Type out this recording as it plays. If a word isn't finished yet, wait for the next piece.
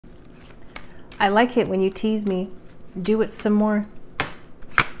I like it when you tease me. Do it some more.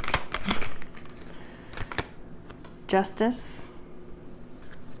 Justice.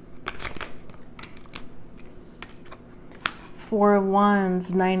 Four of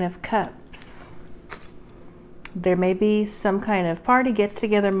Wands, Nine of Cups. There may be some kind of party, get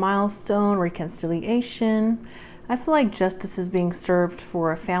together, milestone, reconciliation. I feel like justice is being served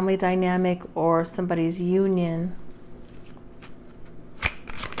for a family dynamic or somebody's union.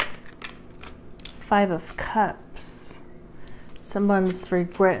 Five of Cups. Someone's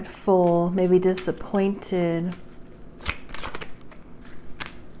regretful, maybe disappointed.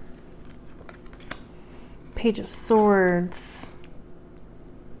 Page of Swords.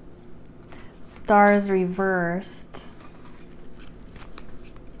 Stars reversed.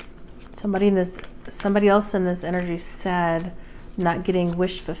 Somebody else in this energy is sad, not getting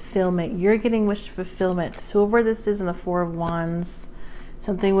wish fulfillment. You're getting wish fulfillment. So whoever this is in the Four of Wands,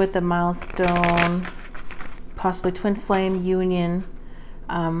 something with a milestone, possibly twin flame union.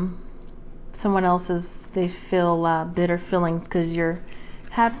 Someone else's, they feel bitter feelings because you're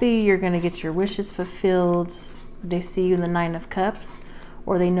happy, you're going to get your wishes fulfilled. They see you in the Nine of Cups,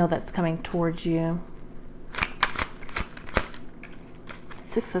 or they know that's coming towards you.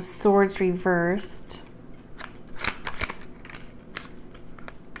 Six of Swords reversed.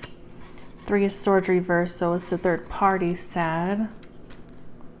 Three of Swords reversed, so it's the third party sad.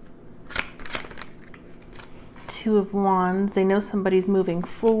 Two of Wands, they know somebody's moving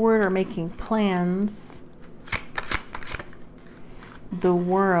forward or making plans. The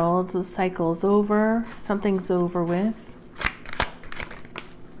World, the cycle's over, something's over with.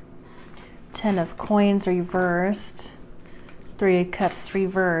 Ten of Coins reversed. Three of Cups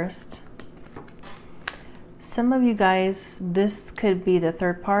reversed. Some of you guys, this could be the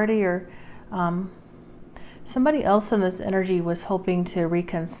third party, or somebody else in this energy was hoping to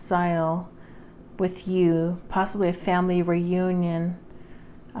reconcile with you, possibly a family reunion.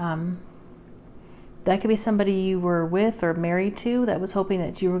 That could be somebody you were with or married to that was hoping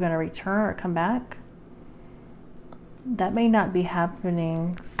that you were going to return or come back. That may not be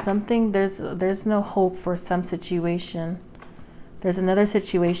happening. Something, there's no hope for some situation. There's another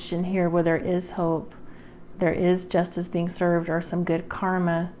situation here where there is hope. There is justice being served or some good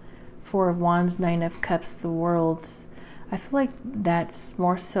karma. Four of Wands, Nine of Cups, the Worlds. I feel like that's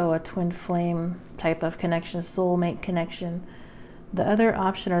more so a twin flame type of connection, soulmate connection. The other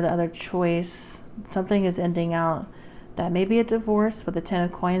option or the other choice, something is ending out. That may be a divorce with the Ten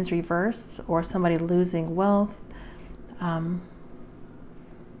of Coins reversed, or somebody losing wealth. I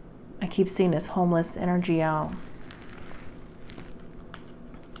keep seeing this homeless energy out.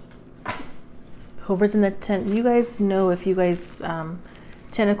 Whoever's in the ten, you guys know if you guys,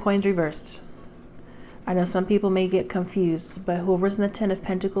 Ten of Coins reversed. I know some people may get confused, but whoever's in the Ten of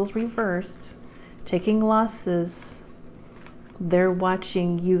Pentacles reversed, taking losses, they're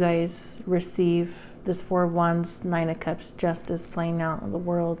watching you guys receive this Four of Wands, Nine of Cups, justice playing out in the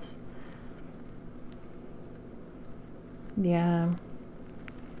worlds. Yeah.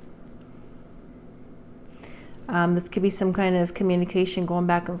 This could be some kind of communication going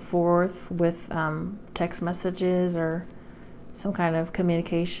back and forth with text messages or some kind of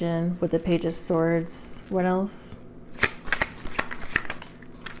communication with the Page of Swords. What else?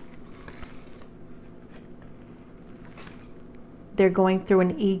 They're going through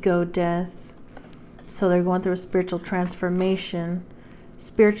an ego death. So they're going through a spiritual transformation,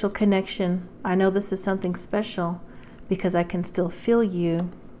 spiritual connection. I know this is something special because I can still feel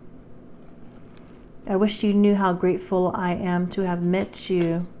you. I wish you knew how grateful I am to have met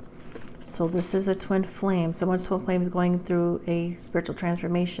you. So this is a twin flame. Someone's twin flame is going through a spiritual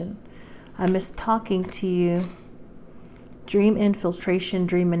transformation. I miss talking to you. Dream infiltration,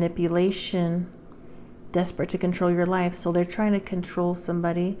 dream manipulation. Desperate to control your life. So they're trying to control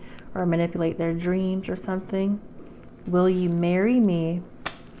somebody or manipulate their dreams or something. Will you marry me?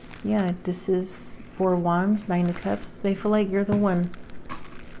 Yeah, this is Four of Wands, Nine of Cups. They feel like you're the one.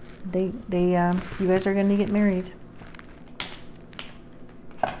 You guys are going to get married.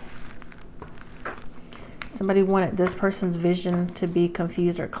 Somebody wanted this person's vision to be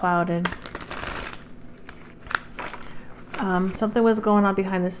confused or clouded. Something was going on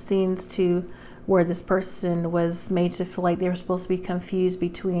behind the scenes too, where this person was made to feel like they were supposed to be confused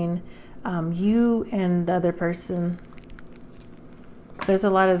between you and the other person. There's a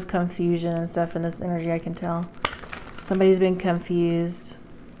lot of confusion and stuff in this energy, I can tell. Somebody's been confused.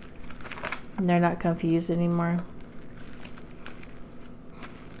 And they're not confused anymore.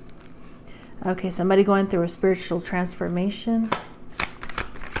 Okay, somebody going through a spiritual transformation.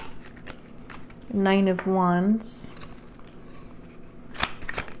 Nine of Wands.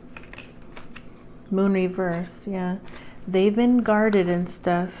 Moon reversed, yeah. They've been guarded and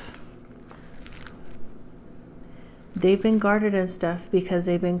stuff. They've been guarded and stuff because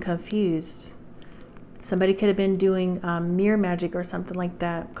they've been confused. Somebody could have been doing mirror magic or something like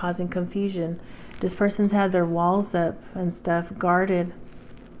that, causing confusion. This person's had their walls up and stuff, guarded.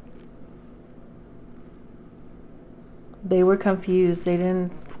 They were confused. They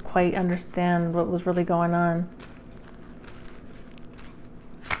didn't quite understand what was really going on.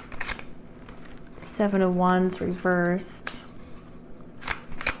 Seven of Wands reversed.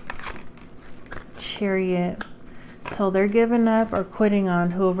 Chariot. So they're giving up or quitting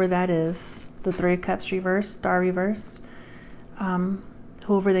on whoever that is. The Three of Cups reversed, Star reversed.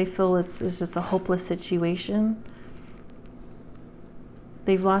 Whoever they feel it's just a hopeless situation.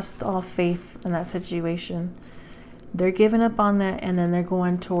 They've lost all faith in that situation. They're giving up on that, and then they're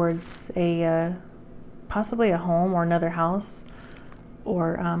going towards a possibly a home or another house,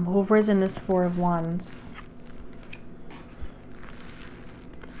 or whoever is in this Four of Wands.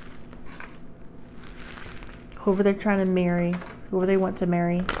 Whoever they're trying to marry, whoever they want to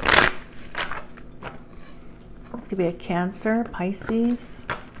marry. This could be a Cancer, Pisces.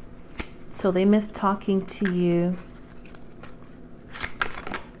 So they miss talking to you.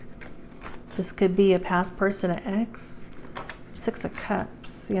 This could be a past person, an ex. Six of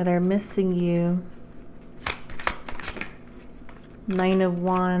Cups. Yeah, they're missing you. Nine of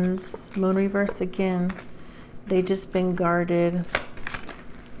Wands. Moon reverse again. They just been guarded.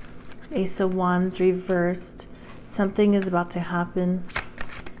 Ace of Wands reversed. Something is about to happen.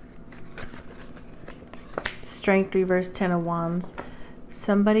 Strength reversed. Ten of Wands.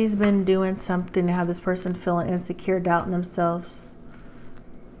 Somebody's been doing something to have this person feeling insecure, doubting themselves.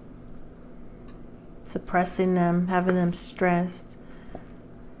 Suppressing them, having them stressed.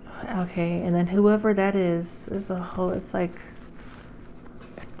 Okay, and then whoever that is a whole, it's a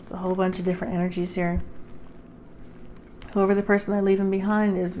whole bunch of different energies here. Whoever the person they're leaving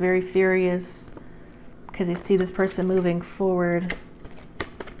behind is very furious because they see this person moving forward.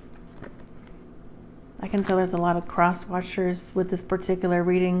 I can tell there's a lot of cross watchers with this particular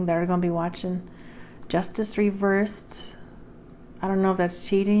reading that are going to be watching. Justice reversed. I don't know if that's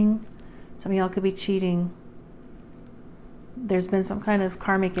cheating. Some of y'all could be cheating. There's been some kind of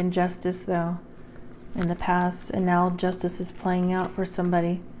karmic injustice, though, in the past, and now justice is playing out for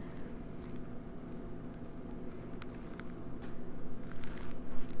somebody.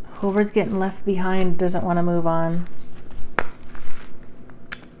 Whoever's getting left behind doesn't want to move on.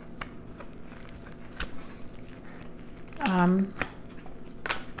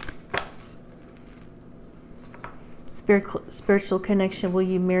 Spiritual connection, will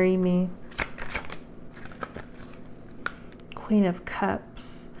you marry me? Queen of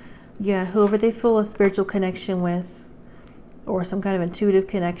Cups. Yeah, whoever they feel a spiritual connection with, or some kind of intuitive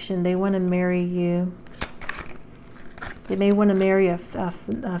connection, they want to marry you. They may want to marry a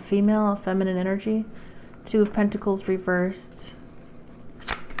female, a feminine energy. Two of Pentacles reversed.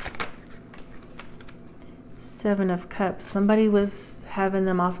 Seven of Cups. Somebody was having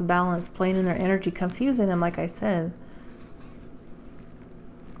them off balance, playing in their energy, confusing them, like I said.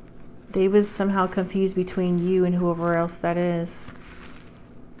 They was somehow confused between you and whoever else that is.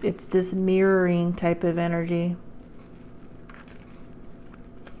 It's this mirroring type of energy.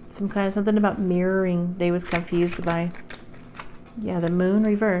 Something about mirroring they was confused by. Yeah, the Moon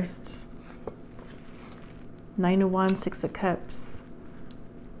reversed. Nine of Wands, Six of Cups.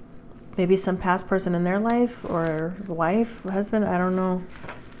 Maybe some past person in their life, or wife, husband, I don't know.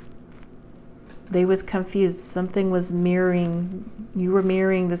 They was confused. Something was mirroring. You were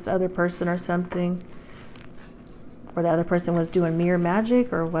mirroring this other person or something. Or the other person was doing mirror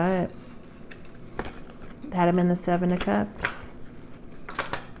magic or what? Had him in the Seven of Cups.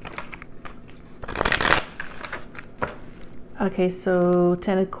 Okay, so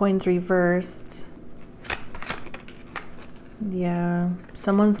Ten of Coins reversed. Yeah,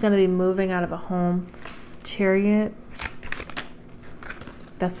 someone's going to be moving out of a home. Chariot.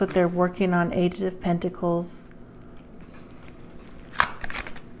 That's what they're working on. Eight of Pentacles.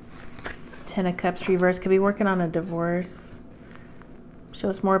 Ten of Cups reversed. Could be working on a divorce.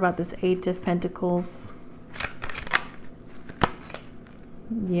 Show us more about this Eight of Pentacles.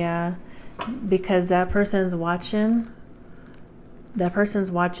 Yeah, because that person's watching. That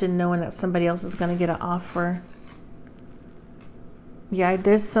person's watching knowing that somebody else is going to get an offer. Yeah,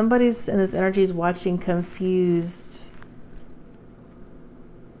 there's somebody's in this energy is watching confused.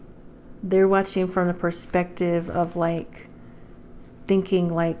 They're watching from the perspective of like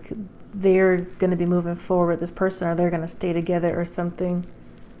thinking like they're going to be moving forward with this person, or they're going to stay together or something.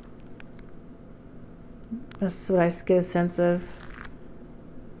 That's what I get a sense of.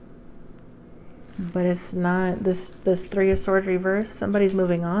 But it's not this Three of Swords reverse. Somebody's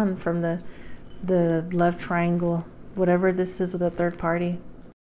moving on from the love triangle, whatever this is with a third party.